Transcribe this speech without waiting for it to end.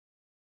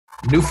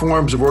New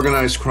forms of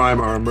organized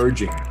crime are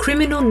emerging.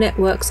 Criminal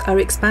networks are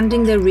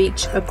expanding their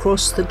reach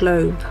across the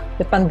globe.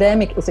 The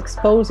pandemic is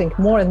exposing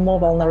more and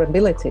more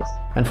vulnerabilities.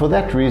 And for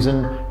that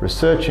reason,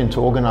 research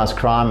into organized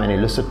crime and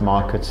illicit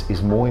markets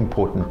is more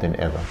important than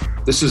ever.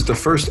 This is the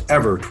first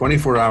ever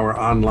 24-hour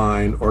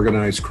online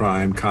organized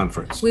crime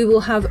conference. We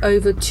will have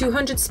over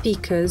 200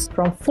 speakers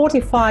from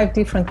 45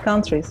 different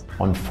countries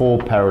on 4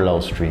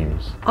 parallel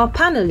streams. Our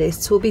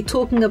panelists will be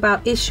talking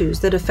about issues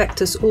that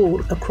affect us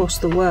all across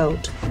the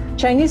world.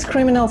 Chinese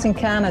criminals in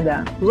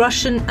Canada,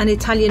 Russian and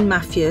Italian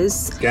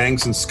mafias,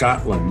 gangs in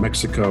Scotland,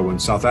 Mexico,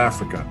 and South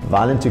Africa,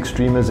 violent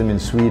extremism in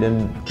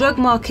Sweden, drug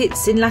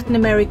markets in Latin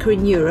America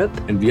and Europe,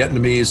 and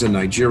Vietnamese and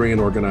Nigerian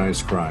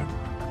organized crime.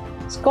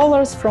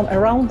 Scholars from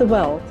around the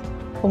world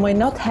who may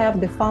not have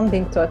the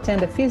funding to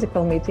attend a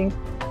physical meeting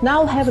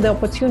now have the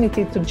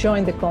opportunity to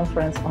join the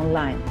conference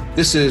online.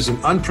 This is an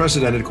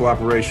unprecedented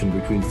cooperation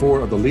between 4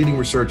 of the leading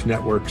research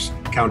networks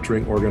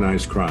countering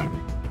organized crime.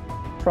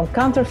 From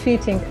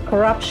counterfeiting,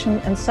 corruption,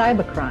 and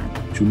cybercrime,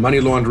 to money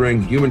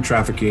laundering, human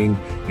trafficking,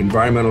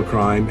 environmental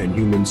crime, and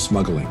human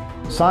smuggling.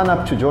 Sign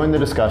up to join the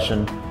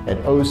discussion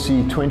at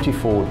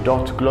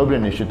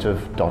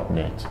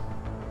oc24.globalinitiative.net.